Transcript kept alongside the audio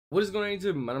What is going on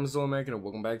YouTube? My name is Souly and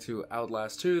welcome back to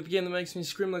Outlast 2, the game that makes me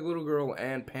scream like a little girl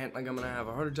and pant like I'm gonna have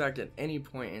a heart attack at any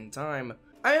point in time.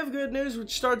 I have good news,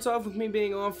 which starts off with me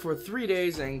being off for 3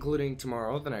 days, including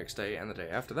tomorrow, the next day, and the day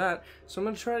after that. So I'm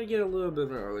gonna try to get a little bit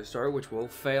of an early start, which will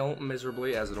fail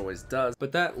miserably, as it always does.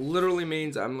 But that literally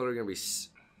means I'm literally gonna be...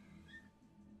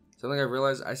 Something I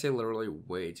realized, I say literally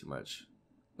way too much.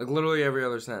 Like, literally every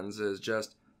other sentence is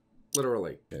just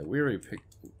literally. Yeah, we already picked...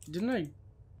 Didn't I...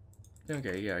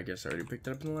 Okay, yeah, I guess I already picked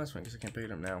it up in the last one because I can't pick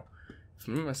it up now. If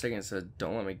I'm not mistaken, it said,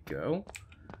 don't let me go.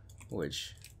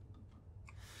 Which...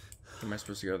 Where am I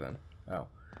supposed to go then? Oh.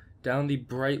 Down the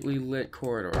brightly lit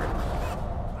corridor.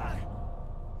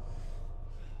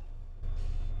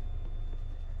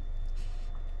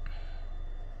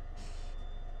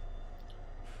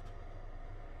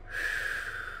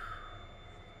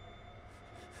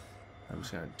 I'm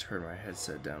just gonna turn my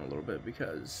headset down a little bit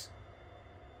because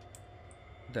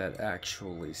that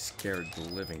actually scared the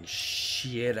living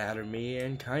shit out of me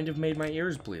and kind of made my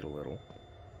ears bleed a little.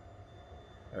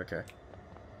 Okay.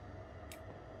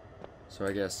 So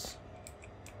I guess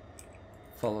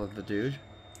follow the dude.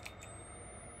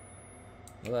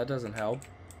 Well, that doesn't help.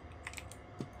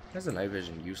 That's a night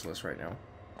vision useless right now.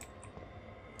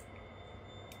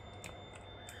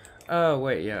 Oh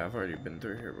wait, yeah, I've already been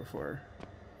through here before.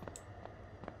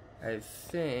 I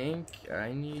think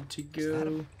I need to go. Is that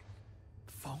a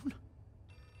phone?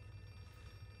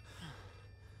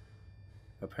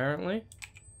 Apparently.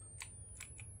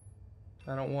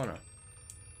 I don't wanna.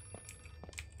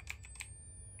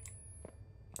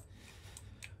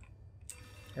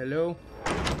 Hello?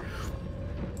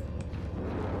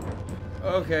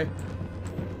 Okay.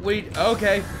 Wait,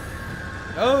 okay.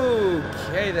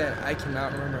 Okay then. I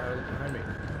cannot remember how to look behind me.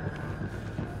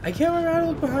 I can't remember how to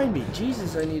look behind me.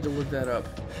 Jesus, I need to look that up.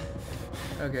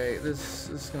 Okay, this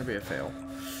is gonna be a fail.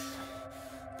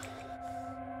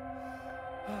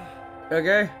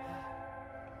 Okay.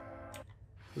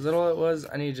 Is that all it was?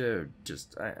 I need to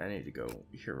just I need to go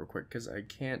here real quick because I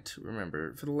can't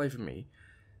remember for the life of me.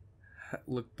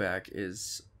 Look back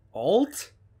is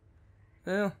Alt?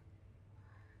 Well,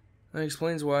 that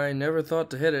explains why I never thought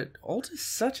to hit it. Alt is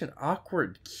such an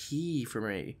awkward key for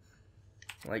me.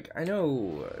 Like, I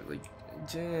know, like,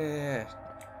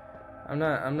 I'm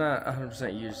not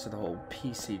 100% used to the whole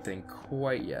PC thing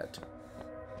quite yet.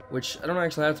 Which, I don't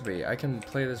actually have to be. I can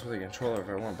play this with a controller if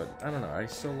I want, but I don't know. I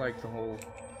still like the whole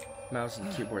mouse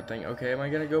and keyboard thing. Okay, am I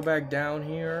gonna go back down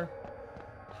here?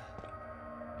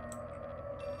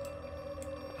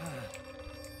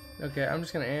 Okay, I'm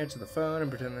just gonna answer the phone and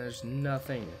pretend there's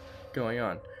nothing going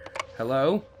on.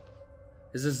 Hello?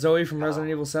 Is this Zoe from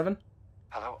Resident Evil 7?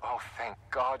 Hello? Oh, thank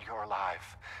God you're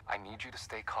alive. I need you to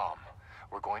stay calm.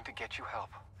 We're going to get you help.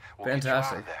 We'll Fantastic.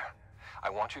 Get you out of there. I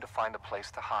want you to find a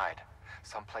place to hide.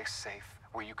 Someplace safe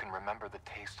where you can remember the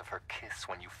taste of her kiss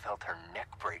when you felt her neck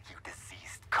break, you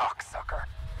diseased cocksucker.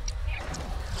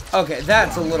 Okay,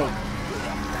 that's a little...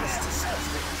 That's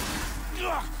disgusting.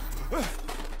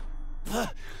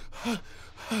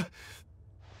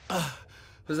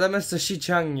 Was that Mr.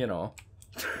 Shichang, you know?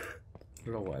 I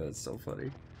don't know why that's so funny.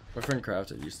 My friend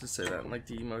Crafted used to say that in like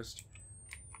the most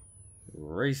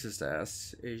racist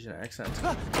ass Asian accent.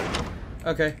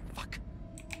 Okay. Fuck.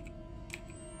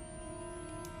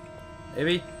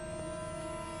 Maybe.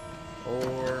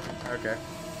 Or okay.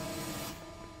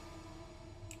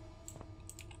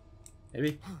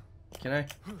 Maybe. Can I?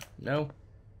 No.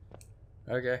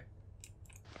 Okay.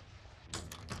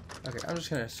 Okay, I'm just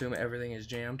gonna assume everything is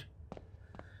jammed.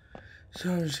 So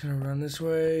I'm just gonna run this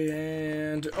way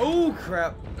and... Oh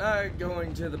crap! I'm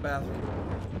going to the bathroom.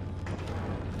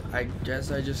 I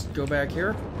guess I just go back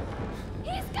here?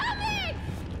 He's coming!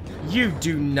 You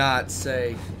do not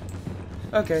say.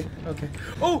 Okay, okay.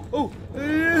 Oh, oh!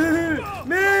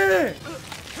 Man!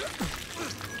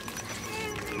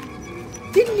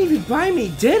 Didn't even buy me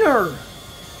dinner!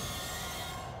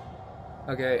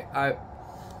 Okay,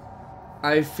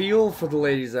 I feel for the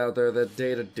ladies out there that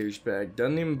date a douchebag,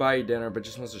 doesn't even buy you dinner, but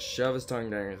just wants to shove his tongue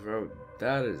down your throat.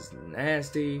 That is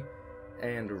nasty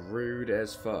and rude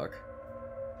as fuck.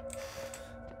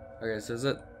 Okay, so is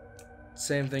that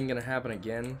same thing gonna happen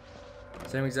again?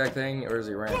 Same exact thing, or is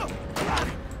he random?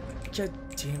 God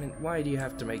damn it, why do you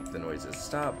have to make the noises?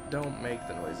 Stop, don't make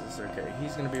the noises. Okay,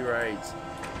 he's gonna be right.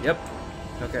 Yep.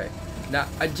 Okay. Now,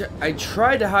 I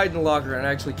tried to hide in the locker and it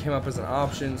actually came up as an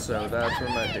option, so that's what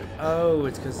I'm gonna do. Oh,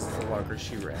 it's because it's the locker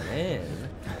she ran in.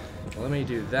 Well, let me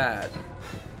do that.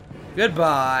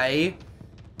 Goodbye,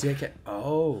 dickhead.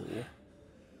 Oh.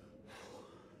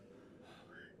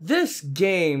 This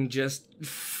game just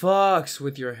fucks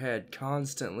with your head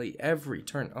constantly, every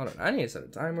turn. Hold on, I need to set a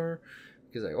timer.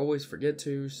 because I always forget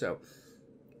to. So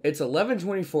it's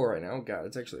 11:24 right now. God,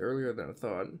 it's actually earlier than I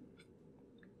thought.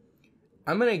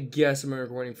 I'm gonna guess I'm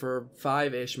recording for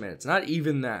 5-ish minutes. Not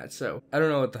even that. So I don't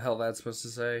know what the hell that's supposed to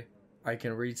say. I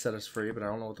can read set us free, but I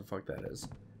don't know what the fuck that is.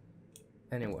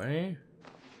 Anyway,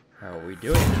 how are we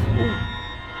doing? Ooh.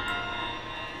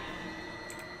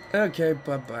 Okay,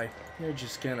 bye-bye. You're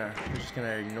just gonna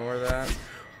ignore that.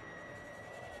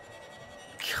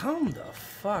 Come the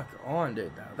fuck on,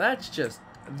 dude. Now that's just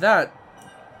that.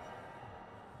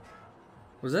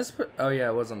 Was this? Oh yeah,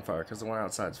 it was on fire because the one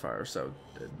outside's fire. So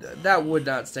that would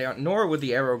not stay on. Nor would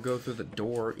the arrow go through the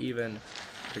door even.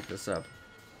 Pick this up.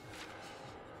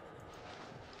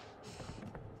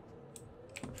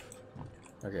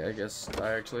 Okay, I guess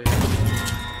I actually.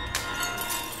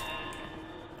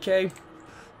 Okay.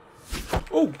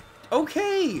 Oh,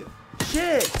 okay.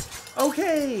 Shit.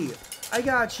 Okay. I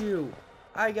got you.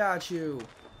 I got you.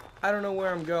 I don't know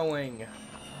where I'm going.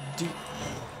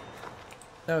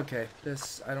 Okay,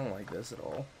 this, I don't like this at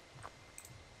all.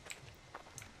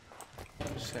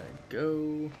 I'm just gonna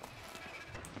go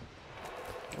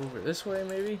over this way,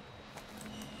 maybe?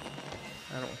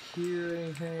 I don't hear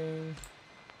anything.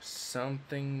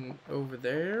 Something over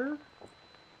there?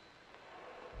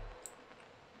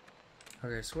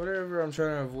 Okay, so whatever I'm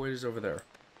trying to avoid is over there.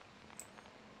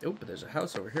 Oh, but there's a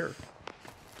house over here.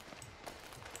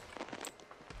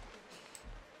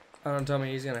 Oh, don't tell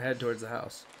me he's gonna head towards the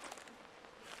house.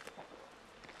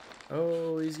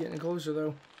 Oh, he's getting closer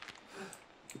though.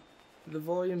 The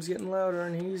volume's getting louder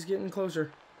and he's getting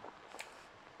closer.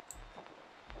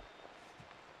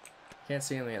 Can't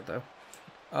see him yet though.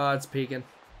 Oh, it's peeking.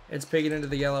 It's peeking into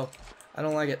the yellow. I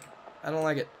don't like it. I don't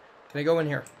like it. Can I go in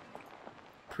here?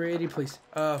 Pretty please.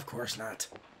 Of course not.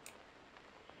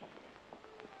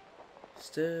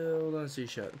 Still don't see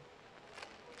shut.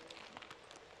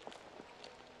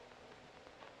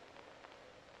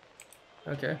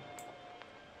 Okay.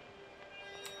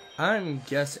 I'm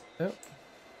guessing. Oh.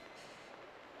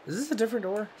 Is this a different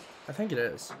door? I think it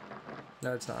is.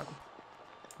 No, it's not.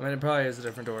 I mean, it probably is a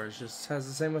different door. It just has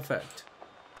the same effect.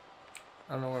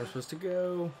 I don't know where I'm supposed to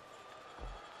go.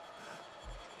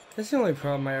 That's the only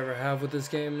problem I ever have with this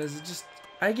game is it just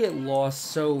I get lost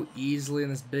so easily in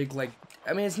this big, like,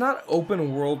 I mean, it's not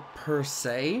open world per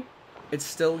se. It's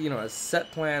still, you know, a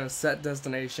set plan, a set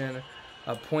destination,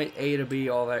 a point A to B,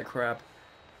 all that crap.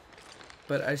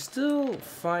 But I still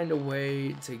find a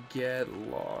way to get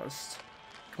lost.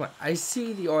 Come on, I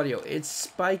see the audio. It's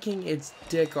spiking its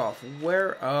dick off.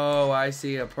 Where? Oh, I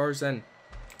see a person.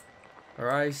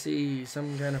 Or I see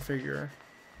some kind of figure.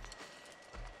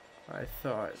 I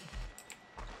thought.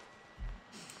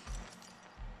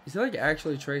 Is he like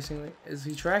actually tracing me? Is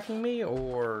he tracking me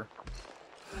or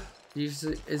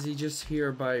is he just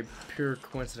here by pure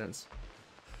coincidence?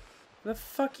 What the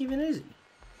fuck even is he?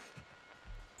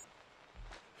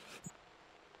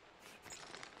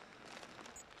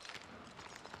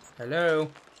 Hello?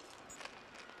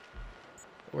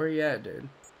 Where you at, dude?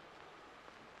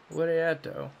 Where you at,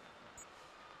 though?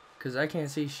 Cause I can't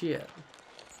see shit.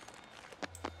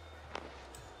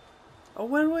 Oh,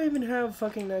 why do I even have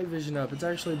fucking night vision up? It's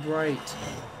actually bright.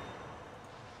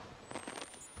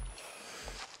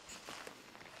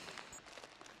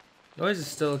 Noise is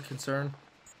still a concern.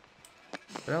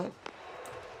 Well,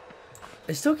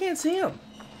 I still can't see him.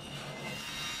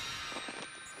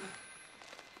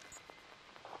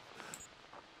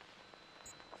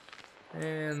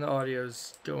 And the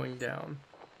audio's going down.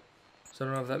 So I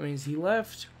don't know if that means he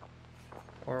left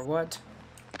or what.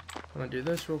 I'm gonna do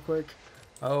this real quick.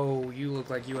 Oh, you look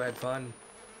like you had fun.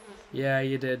 Yeah,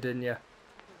 you did, didn't you?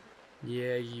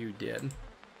 Yeah, you did.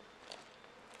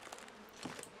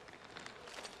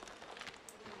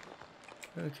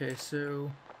 Okay,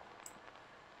 so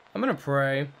I'm gonna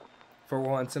pray for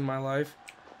once in my life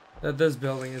that this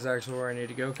building is actually where I need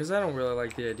to go, because I don't really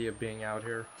like the idea of being out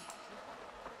here.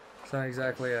 It's not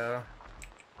exactly a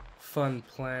fun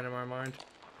plan in my mind.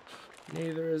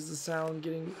 Neither is the sound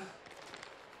getting...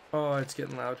 Oh, it's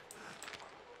getting loud.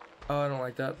 Oh, I don't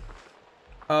like that.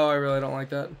 Oh, I really don't like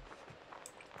that.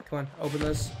 Come on, open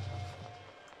this.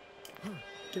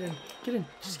 Get in, get in,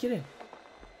 just get in.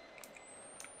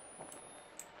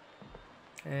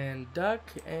 And duck,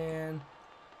 and...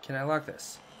 Can I lock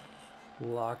this?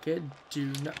 Lock it,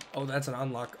 do not... Oh, that's an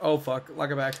unlock. Oh, fuck,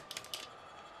 lock it back.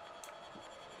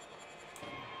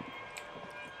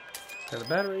 Got the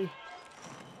battery.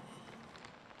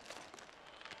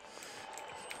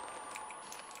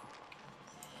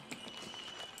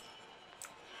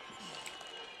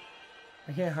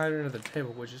 I can't hide under the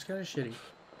table, which is kind of shitty.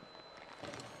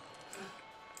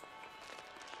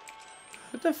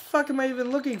 What the fuck am I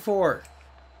even looking for?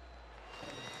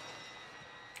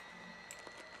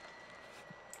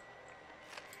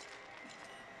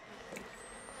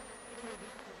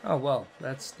 Oh, well,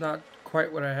 that's not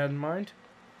quite what I had in mind.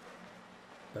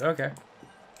 But okay.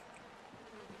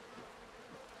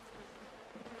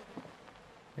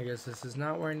 I guess this is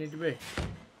not where I need to be.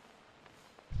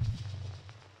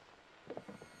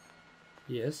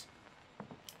 Yes.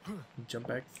 Jump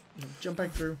back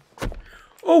through.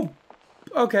 Oh!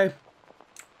 Okay.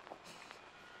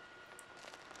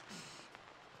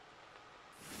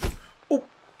 Oh!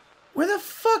 Where the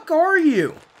fuck are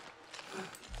you?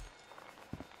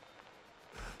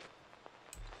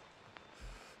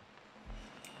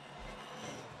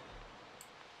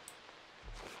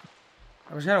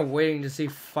 I was kind of waiting to see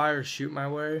fire shoot my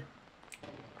way.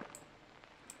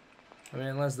 I mean,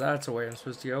 unless that's the way I'm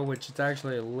supposed to go, which it's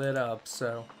actually lit up,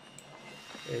 so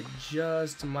it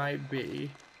just might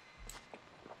be.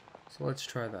 So let's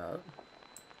try that.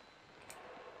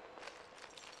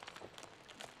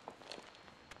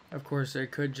 Of course,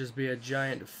 it could just be a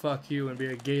giant fuck you and be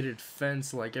a gated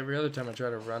fence like every other time I try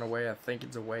to run away. I think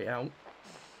it's a way out.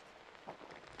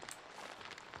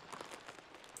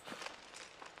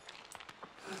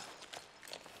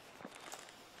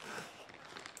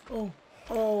 Oh,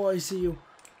 oh, I see you.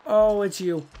 Oh, it's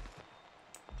you.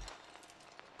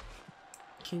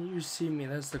 Can you see me?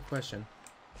 That's the question.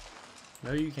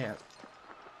 No, you can't.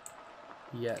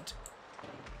 Yet.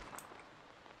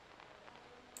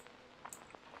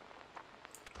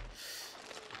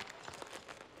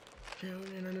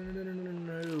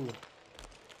 No.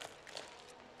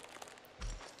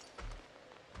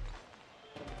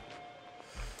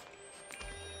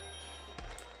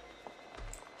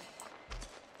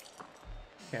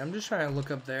 Okay, I'm just trying to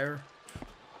look up there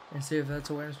and see if that's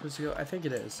the way I'm supposed to go. I think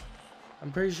it is.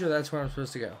 I'm pretty sure that's where I'm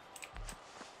supposed to go.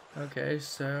 Okay,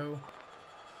 so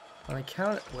on the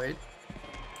count, wait.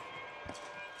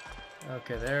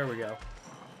 Okay, there we go.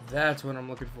 That's what I'm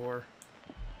looking for.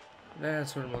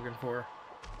 That's what I'm looking for.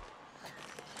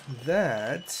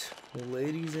 That,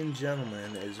 ladies and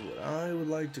gentlemen, is what I would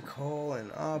like to call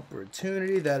an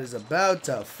opportunity that is about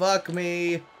to fuck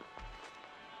me.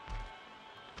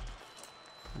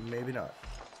 Maybe not.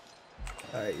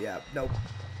 Alright, yeah, nope.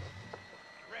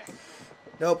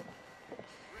 Nope.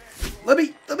 Let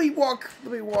me walk.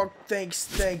 Thanks.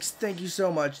 Thank you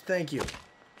so much. Thank you.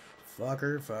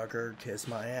 Fucker, kiss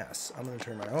my ass. I'm gonna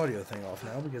turn my audio thing off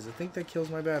now because I think that kills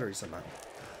my battery somehow.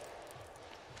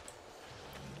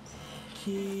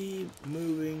 Keep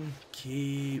moving.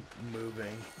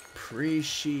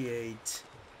 Appreciate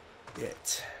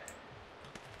it.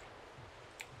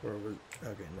 Or was,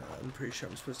 okay, no, I'm pretty sure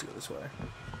I'm supposed to go this way.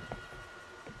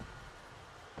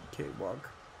 Okay, walk.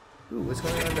 Ooh, what's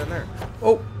going on down there?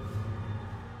 Oh!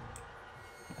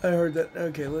 I heard that.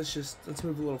 Okay, let's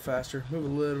move a little faster. Move a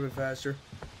little bit faster.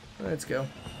 Let's go.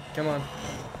 Come on.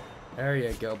 There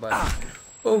you go, buddy.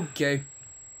 Okay.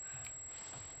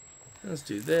 Let's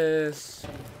do this.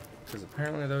 Because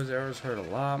apparently those arrows hurt a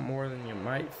lot more than you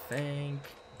might think.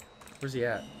 Where's he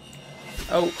at?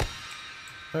 Oh!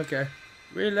 Okay.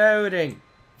 Reloading!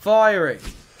 Firing!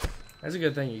 That's a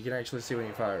good thing. You can actually see when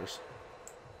he fires.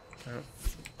 Oh.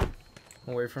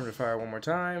 I'll wait for him to fire one more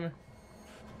time.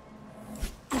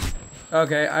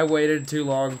 Okay, I waited too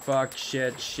long. Fuck,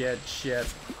 shit.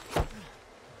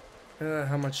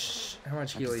 How much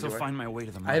Healy do I find my way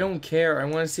to the mine. I don't care. I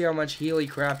want to see how much Healy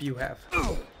crap you have.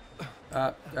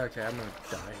 Okay, I'm gonna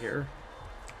die here.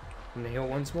 I'm gonna heal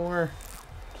once more.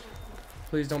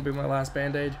 Please don't be my last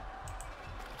band-aid.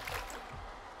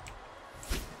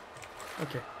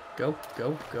 Okay, go.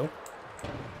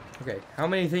 Okay, how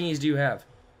many thingies do you have?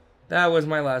 That was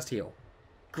my last heal.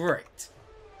 Great.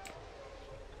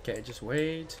 Okay, just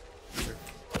wait.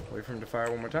 Wait for him to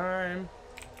fire one more time.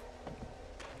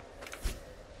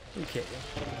 Okay.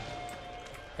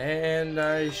 And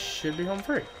I should be home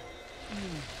free.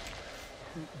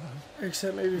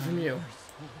 Except maybe from you.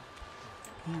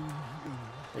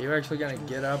 Are you actually gonna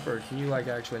get up, or can you, like,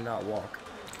 actually not walk?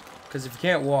 Because if you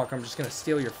can't walk, I'm just gonna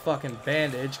steal your fucking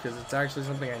bandage, because it's actually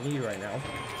something I need right now.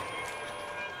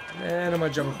 And I'm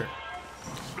gonna jump up here.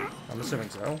 I'm assuming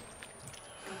so.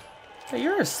 Hey,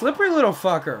 you're a slippery little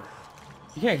fucker.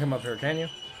 You can't come up here, can you?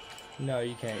 No,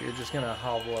 you can't. You're just gonna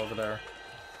hobble over there.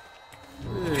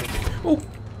 Ugh. Oh,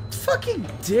 fucking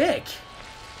dick!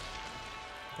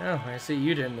 Oh, I see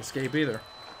you didn't escape either.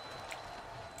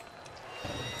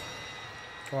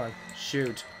 Come on,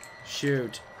 shoot.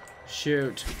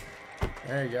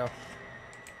 There you go.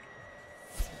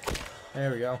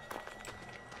 There we go.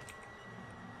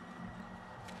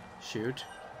 Shoot.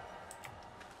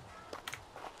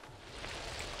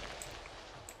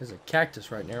 There's a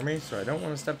cactus right near me, so I don't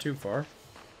want to step too far.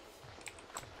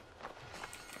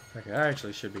 Okay, I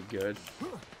actually should be good.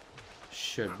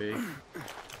 Should be.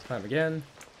 Climb again.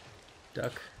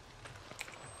 Duck.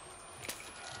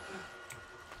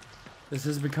 This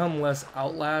has become less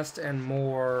Outlast and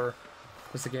more...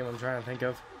 What's the game I'm trying to think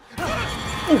of?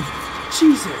 Oh,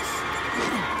 Jesus!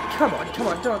 Come on, come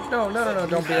on, don't, no,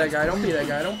 don't be that guy, don't be that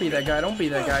guy, don't be that guy, don't be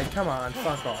that guy, come on,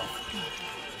 fuck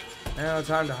off. Now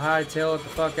time to hightail it the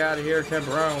fuck out of here,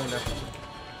 cabron.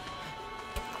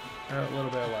 A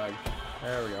little bit of lag.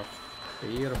 There we go.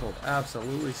 Beautiful,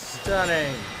 absolutely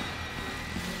stunning.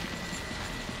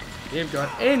 Keep going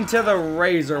into the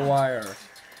razor wire.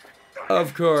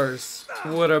 Of course.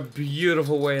 What a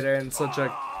beautiful way to end such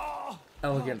a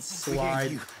elegant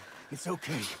slide. It's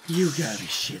okay. You gotta be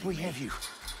shitting. We have you.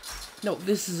 No,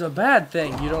 this is a bad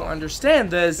thing. You don't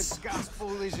understand this. The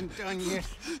gospel isn't done yet.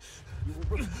 You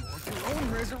will record your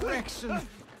own resurrection. You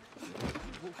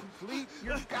will complete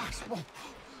your gospel.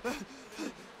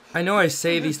 I know I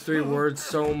say these 3 words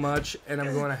so much, and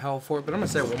I'm going to hell for it, but I'm gonna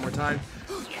say it one more time.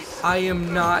 I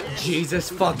am not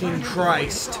Jesus fucking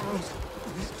Christ.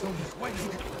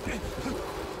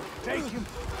 Take him.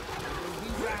 When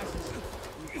he rises,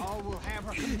 we all will have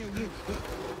our communion.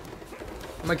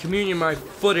 My communion, my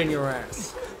foot in your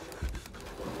ass.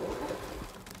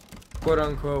 Quote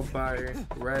unquote by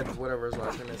Red, whatever his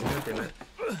last name is.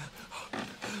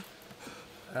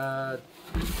 Oh,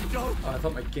 I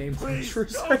thought my game finished for a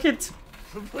second.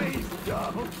 Please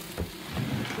don't.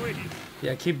 Please.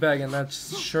 Yeah, keep begging.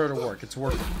 That's sure to work. It's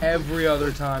worked every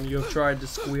other time you have tried to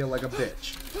squeal like a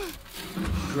bitch.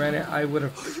 Granted, I would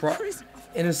have tried.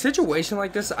 In a situation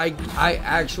like this, I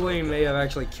actually may have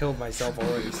actually killed myself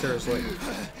already. Seriously.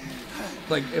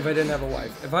 Like, if I didn't have a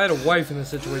wife. If I had a wife in this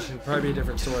situation, it'd probably be a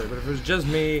different story. But if it was just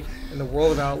me in the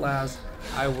world of Outlast,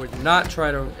 I would not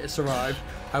try to survive.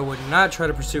 I would not try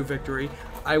to pursue victory.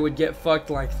 I would get fucked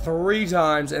like 3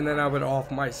 times, and then I would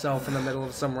off myself in the middle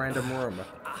of some random room.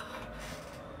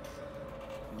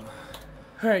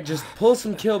 Alright, just pull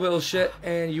some Kill Bill shit,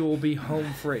 and you will be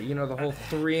home free. You know, the whole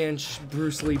 3-inch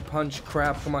Bruce Lee punch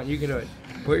crap. Come on, you can do it.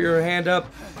 Put your hand up,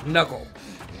 knuckle.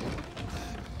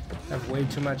 I have way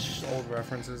too much old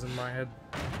references in my head.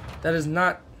 That is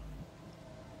not...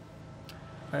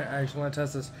 I actually want to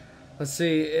test this. Let's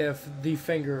see if the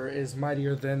finger is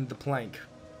mightier than the plank.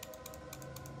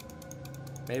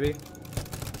 Maybe.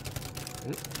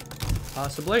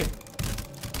 Possibly.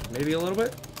 Maybe a little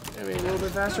bit. Maybe a little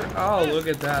bit faster. Oh, look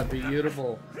at that.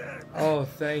 Beautiful. Oh,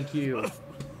 thank you.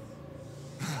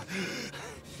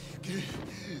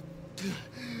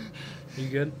 You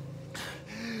good?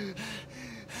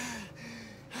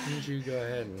 Why don't you go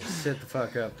ahead and sit the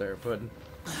fuck up there, Puddin'?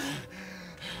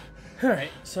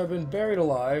 Alright, so I've been buried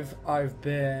alive. I've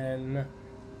been...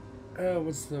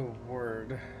 what's the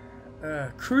word?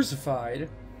 Crucified.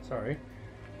 Sorry.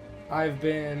 I've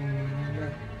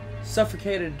been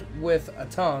suffocated with a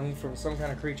tongue from some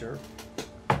kind of creature.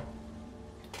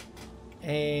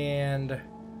 And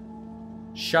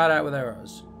shot at with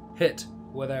arrows. Hit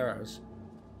with arrows.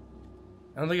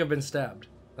 I don't think I've been stabbed.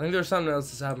 I think there's something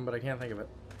else that's happened, but I can't think of it.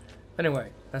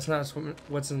 Anyway, that's not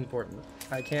what's important.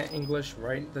 I can't English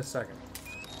right this second.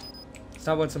 It's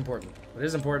not what's important. What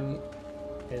is important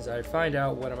is I find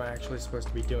out what I'm actually supposed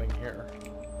to be doing here.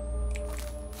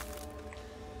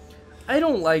 I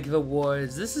don't like the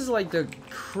woods. This is like the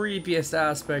creepiest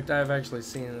aspect I've actually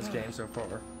seen in this game so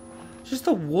far. Just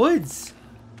the woods.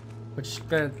 Which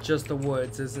meant just the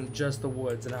woods isn't just the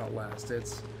woods in Outlast.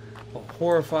 It's a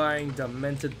horrifying,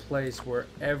 demented place where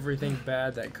everything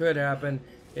bad that could happen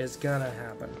is gonna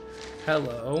happen.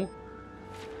 Hello.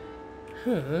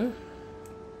 Huh.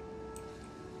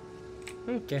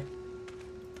 Okay.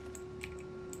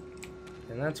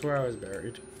 And that's where I was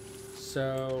buried.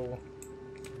 So,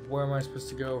 where am I supposed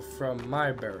to go from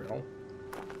my burial?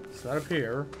 It's not up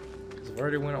here, because I've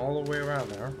already went all the way around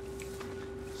there.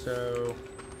 So,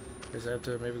 I guess I have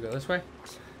to maybe go this way?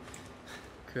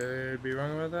 Could be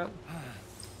wrong about that.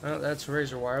 Oh, that's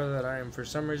razor wire that I am for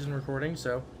some reason recording,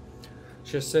 so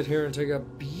just sit here and take a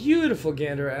beautiful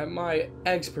gander at my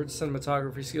expert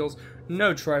cinematography skills.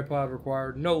 No tripod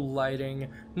required, no lighting,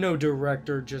 no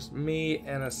director, just me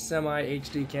and a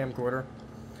semi-HD camcorder.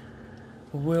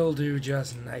 Will do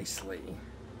just nicely.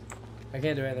 I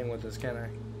can't do anything with this, can I?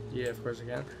 Yeah, of course I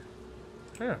can.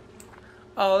 Huh.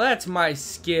 Oh, that's my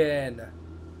skin!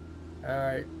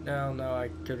 Alright, no,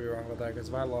 I could be wrong with that, because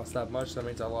if I lost that much, that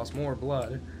means I lost more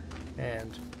blood.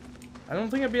 And I don't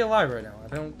think I'd be alive right now.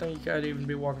 I don't think I'd even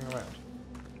be walking around.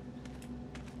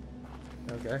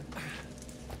 Okay.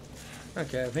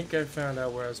 Okay, I think I found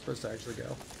out where I was supposed to actually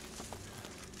go.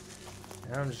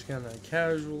 Now I'm just gonna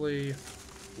casually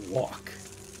walk.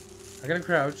 I gotta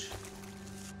crouch.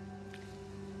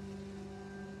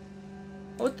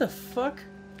 What the fuck?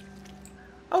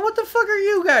 Oh, what the fuck are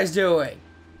you guys doing?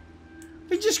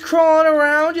 You just crawling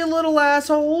around, you little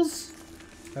assholes.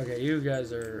 Okay, you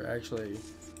guys are actually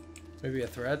maybe a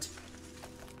threat.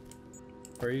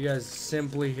 Or are you guys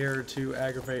simply here to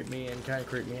aggravate me and kind of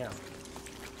creep me out?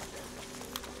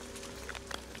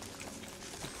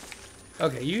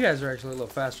 Okay, you guys are actually a little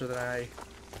faster than I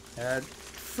had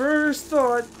first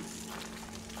thought.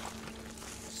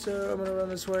 So I'm gonna run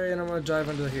this way and I'm gonna dive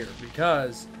under here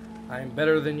because I'm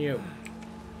better than you.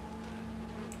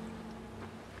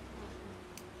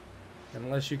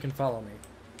 Unless you can follow me,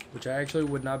 which I actually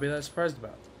would not be that surprised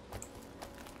about.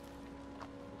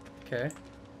 Okay.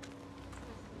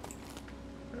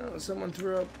 Oh, someone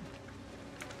threw up.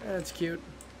 That's cute.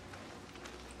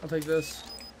 I'll take this.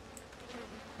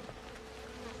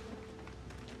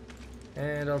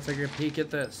 And I'll take a peek at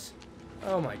this.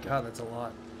 Oh my god, that's a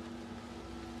lot.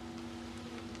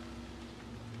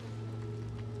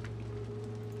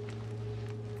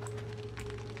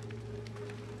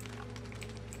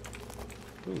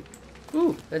 Ooh.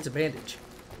 Ooh, that's a bandage.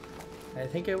 I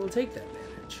think I will take that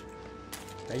bandage.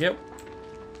 Thank you.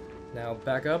 Now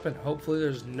back up and hopefully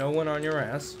there's no one on your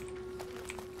ass.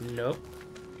 Nope.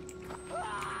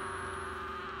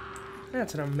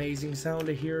 That's an amazing sound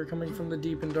to hear coming from the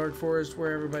deep and dark forest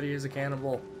where everybody is a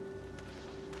cannibal.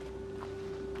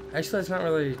 Actually, that's not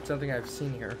really something I've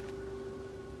seen here.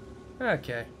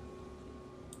 Okay.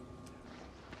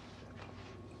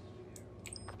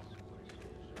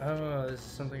 Oh, this is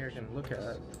something I can look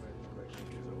at.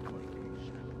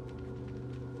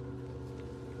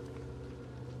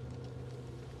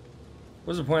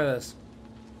 What's the point of this?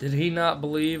 Did he not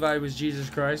believe I was Jesus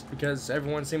Christ? Because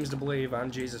everyone seems to believe I'm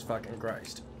Jesus fucking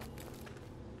Christ.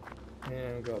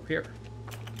 And go up here.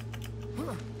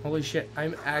 Holy shit,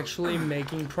 I'm actually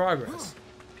making progress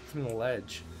from the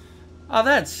ledge. Oh,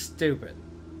 that's stupid.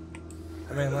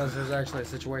 I mean, unless there's actually a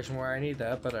situation where I need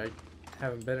that, but I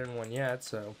haven't been in one yet,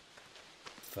 so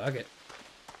fuck it.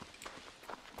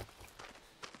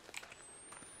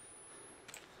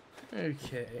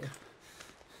 Okay.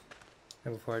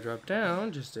 And before I drop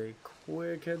down, just a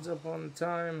quick heads up on the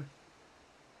time.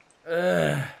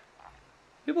 Ugh.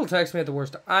 People text me at the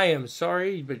worst. I am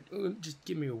sorry, but just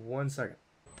give me 1 second.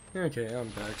 Okay, I'm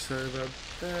back. Sorry about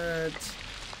that.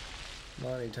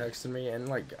 Lonnie texted me, and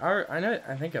like,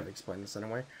 I think I've explained this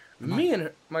anyway. Me and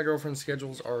my girlfriend's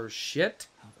schedules are shit.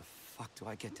 How the fuck do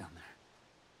I get down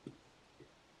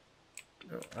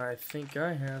there? Oh, I think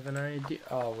I have an idea.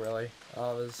 Oh, really?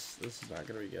 Oh, this is not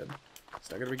gonna be good. It's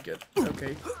not gonna be good.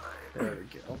 Okay. There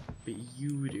we go.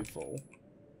 Beautiful.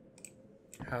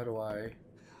 How do I...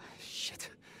 Shit.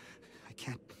 I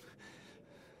can't...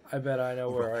 I bet I know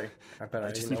where I bet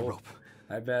I just need a know. rope.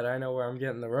 I bet I know where I'm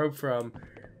getting the rope from.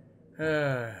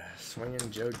 Swinging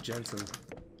Joe Jensen.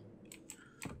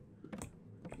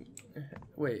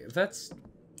 Wait, if that's...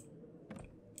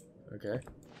 Okay.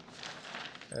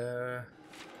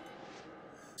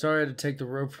 Sorry I had to take the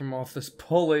rope from off this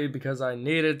pulley because I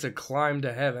needed to climb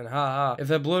to heaven. Haha. If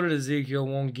that bloated Ezekiel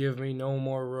won't give me no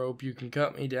more rope, you can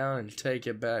cut me down and take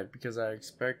it back because I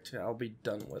expect I'll be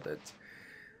done with it.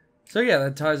 So yeah,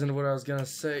 that ties into what I was gonna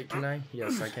say. Can I?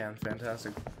 Yes, I can.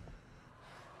 Fantastic.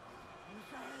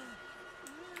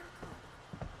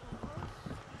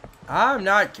 I'm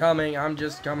not coming. I'm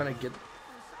just coming to get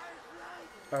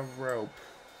a rope.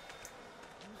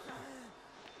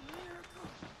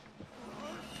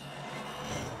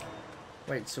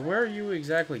 Wait, so where are you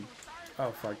exactly?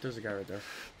 Oh, fuck. There's a guy right there.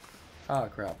 Oh,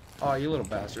 crap. Oh, you little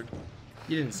bastard.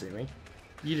 You didn't see me.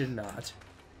 You did not.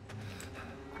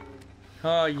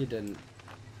 Oh, you didn't.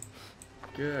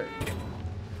 Good.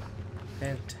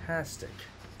 Fantastic.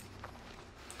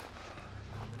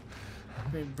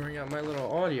 Let me bring out my little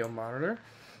audio monitor.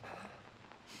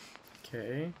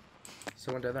 Okay.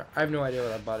 Someone down there. I have no idea what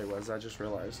that body was. I just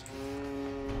realized.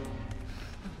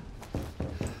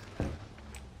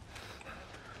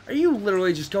 Are you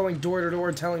literally just going door to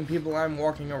door telling people I'm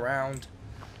walking around?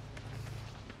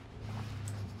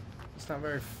 It's not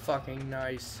very fucking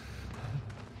nice.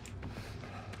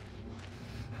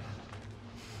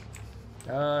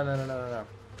 Oh, no, no, no, no, no.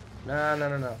 No, no,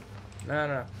 no, no. No,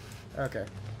 no. Okay.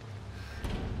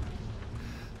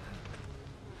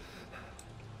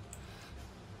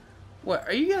 What,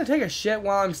 are you gonna take a shit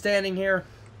while I'm standing here?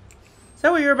 Is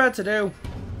that what you're about to do?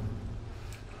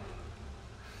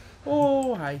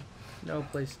 Oh, hi. No,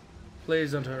 please.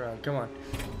 Please don't turn around. Come on.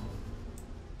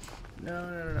 No,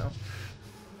 no, no, no.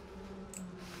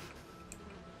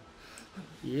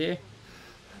 Yeah.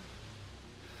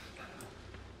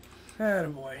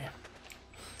 Attaboy.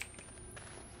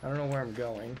 I don't know where I'm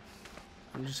going.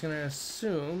 I'm just gonna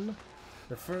assume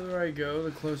the further I go, the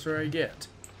closer I get.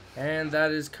 And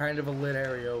that is kind of a lit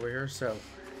area over here, so.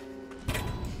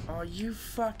 Oh, you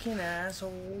fucking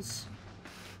assholes.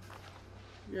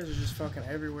 You guys are just fucking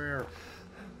everywhere.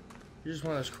 You're just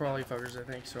one of those crawly fuckers, I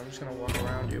think, so I'm just gonna walk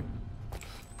around you.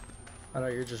 I know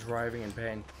you're just writhing in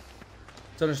pain.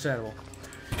 It's understandable.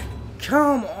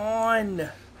 Come on!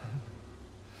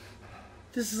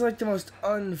 This is like the most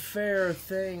unfair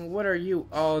thing. What are you?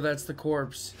 Oh, that's the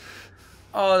corpse.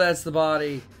 Oh, that's the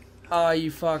body. Ah,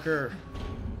 you fucker.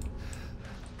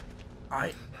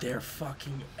 They're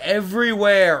fucking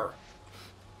everywhere.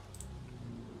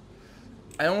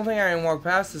 I don't think I can walk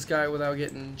past this guy without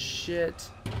getting shit.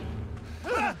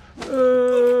 Not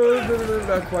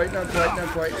quite, not quite, not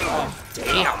quite. Oh,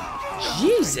 damn.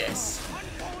 Jesus.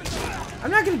 I'm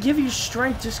not gonna give you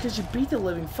strength just because you beat the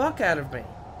living fuck out of me.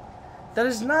 That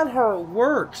is not how it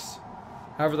works.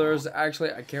 However, there's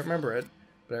actually, I can't remember it,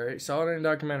 but I saw it in a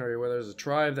documentary where there's a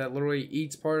tribe that literally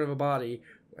eats part of a body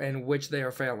in which they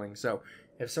are failing. So,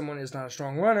 if someone is not a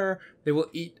strong runner, they will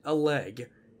eat a leg.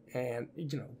 And,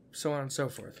 you know, so on and so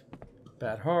forth.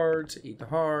 Bad hearts, eat the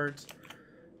heart,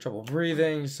 trouble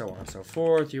breathing, so on and so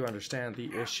forth. You understand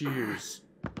the issues.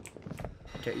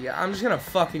 Okay, yeah, I'm just gonna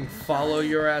fucking follow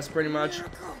your ass pretty much.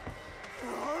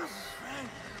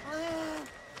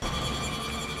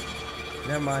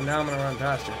 Never mind, now I'm gonna run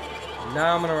past you.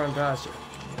 Now I'm gonna run past you.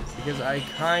 Because I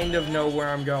kind of know where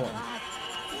I'm going.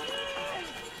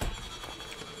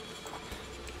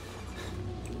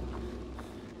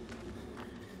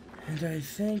 And I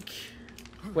think...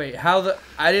 Wait,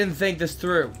 I didn't think this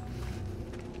through.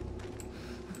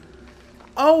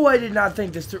 Oh, I did not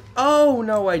think this through. Oh,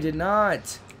 no, I did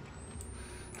not.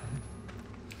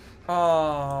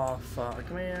 Oh, fuck,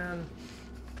 man.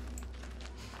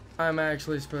 I'm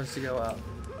actually supposed to go up.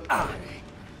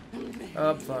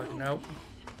 Oh, fuck, nope.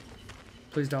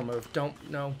 Please don't move. Don't,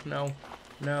 no, no,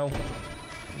 no,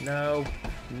 no,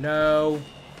 no,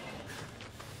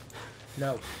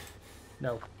 no,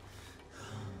 no.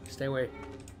 Stay away.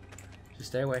 Just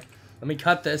stay away. Let me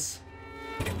cut this.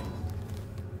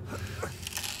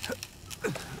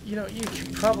 You know, you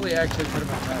probably actually could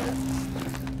have cut it.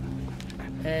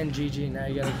 And GG, now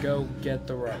you gotta go get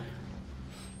the rope.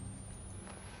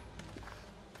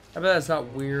 I bet that's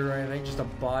not weird or anything, just a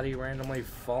body randomly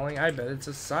falling. I bet it's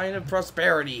a sign of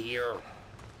prosperity here.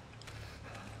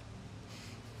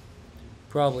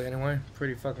 Probably, anyway.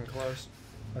 Pretty fucking close.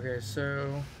 Okay,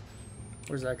 so...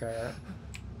 Where's that guy at?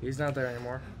 He's not there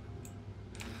anymore.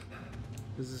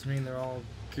 Does this mean they're all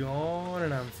gone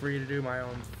and I'm free to do my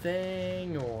own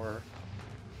thing, or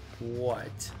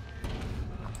what?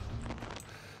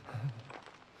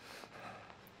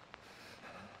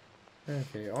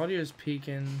 Okay, audio's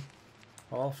peaking.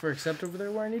 All for except over there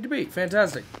where I need to be.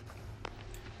 Fantastic.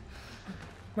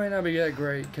 Might not be that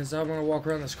great, because I'm gonna walk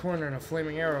around this corner and a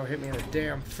flaming arrow hit me in the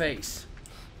damn face.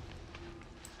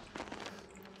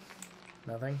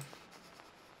 Nothing.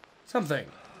 Something.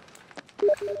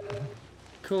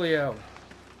 Coolio.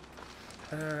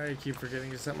 I keep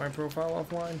forgetting to set my profile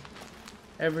offline.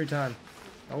 Every time.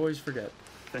 Always forget.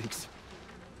 Thanks.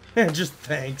 Just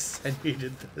thanks. I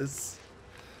needed this.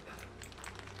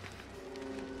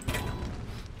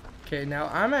 Okay, now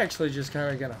I'm actually just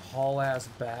kind of gonna haul ass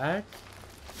back.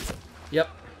 Yep.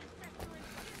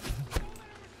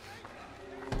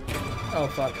 Oh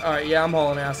fuck. Alright, yeah, I'm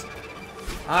hauling ass.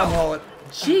 I'm hauling.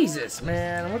 Jesus,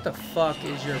 man. What the fuck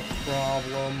is your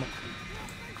problem?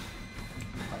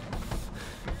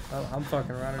 Oh, I'm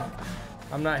fucking running.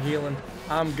 I'm not healing.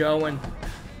 I'm going.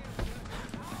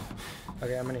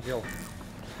 Okay, I'm gonna heal.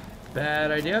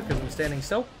 Bad idea, because I'm standing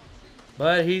still.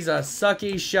 But he's a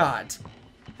sucky shot.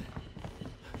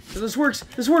 So this works.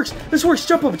 This works. This works.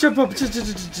 Jump up. Jump up.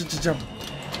 Jump.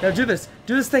 Now do this.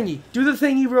 Do this thingy. Do the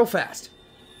thingy real fast.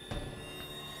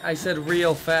 I said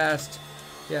real fast.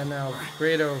 Yeah, now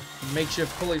create a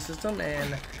makeshift pulley system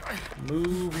and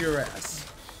move your ass.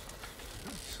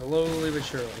 Slowly but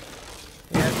surely.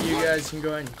 Yeah, you guys can go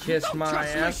ahead and kiss my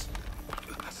ass.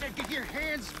 I said get your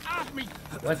hands off me.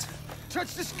 What?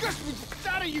 Touch disgust me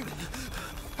out of you.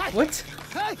 Hey, What?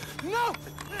 Hey, no!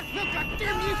 No,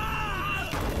 goddamn you!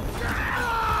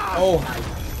 Oh.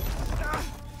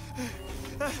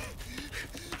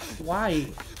 Why?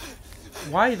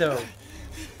 Why though?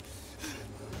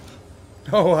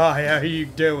 Oh, hi, how you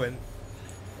doing?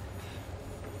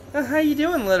 How you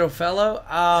doing, little fellow?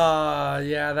 Ah,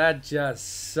 yeah, that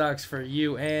just sucks for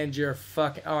you and your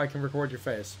fucking... Oh, I can record your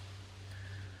face.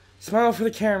 Smile for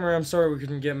the camera. I'm sorry we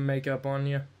couldn't get makeup on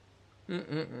you.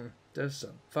 That's a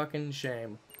fucking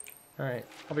shame. Alright,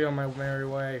 I'll be on my merry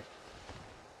way.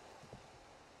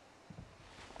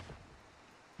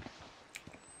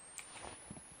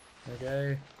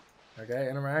 Okay. Okay,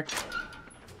 interact.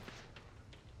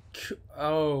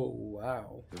 Oh,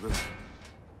 wow.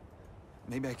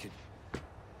 Maybe I could.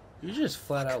 You're just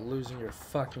flat out losing your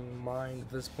fucking mind at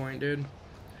this point, dude.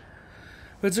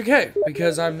 But it's okay,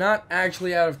 because I'm not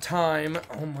actually out of time.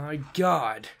 Oh my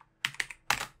god.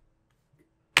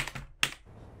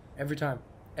 Every time.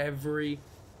 Every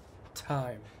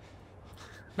time.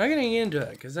 I'm not getting into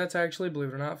it, because that's actually, believe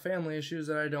it or not, family issues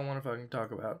that I don't want to fucking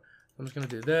talk about. I'm just going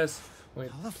to do this. Wait,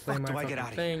 How the play fuck my do I get fucking out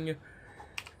of thing. here?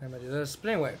 I'm going to do this. But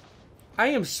anyway, I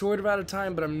am sort of out of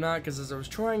time, but I'm not, because as I was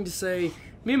trying to say,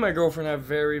 me and my girlfriend have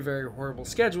very, very horrible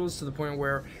schedules to the point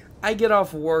where I get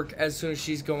off work as soon as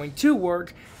she's going to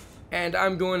work, and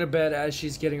I'm going to bed as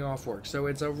she's getting off work. So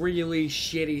it's a really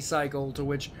shitty cycle to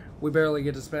which we barely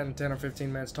get to spend 10 or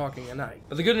 15 minutes talking a night.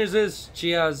 But the good news is,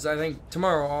 she has, I think,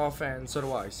 tomorrow off, and so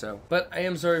do I, so. But I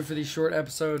am sorry for the short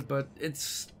episode, but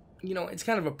it's, you know, it's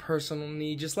kind of a personal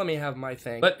need. Just let me have my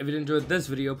thing. But if you enjoyed this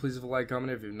video, please leave a like,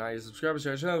 comment. If you're not yet subscribed,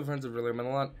 share, with friends, it really meant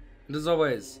a lot. And as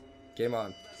always, game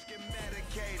on. Let's get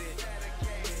medicated.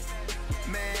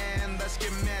 Man, let's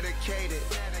get medicated.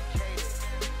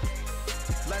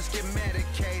 Let's get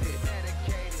medicated.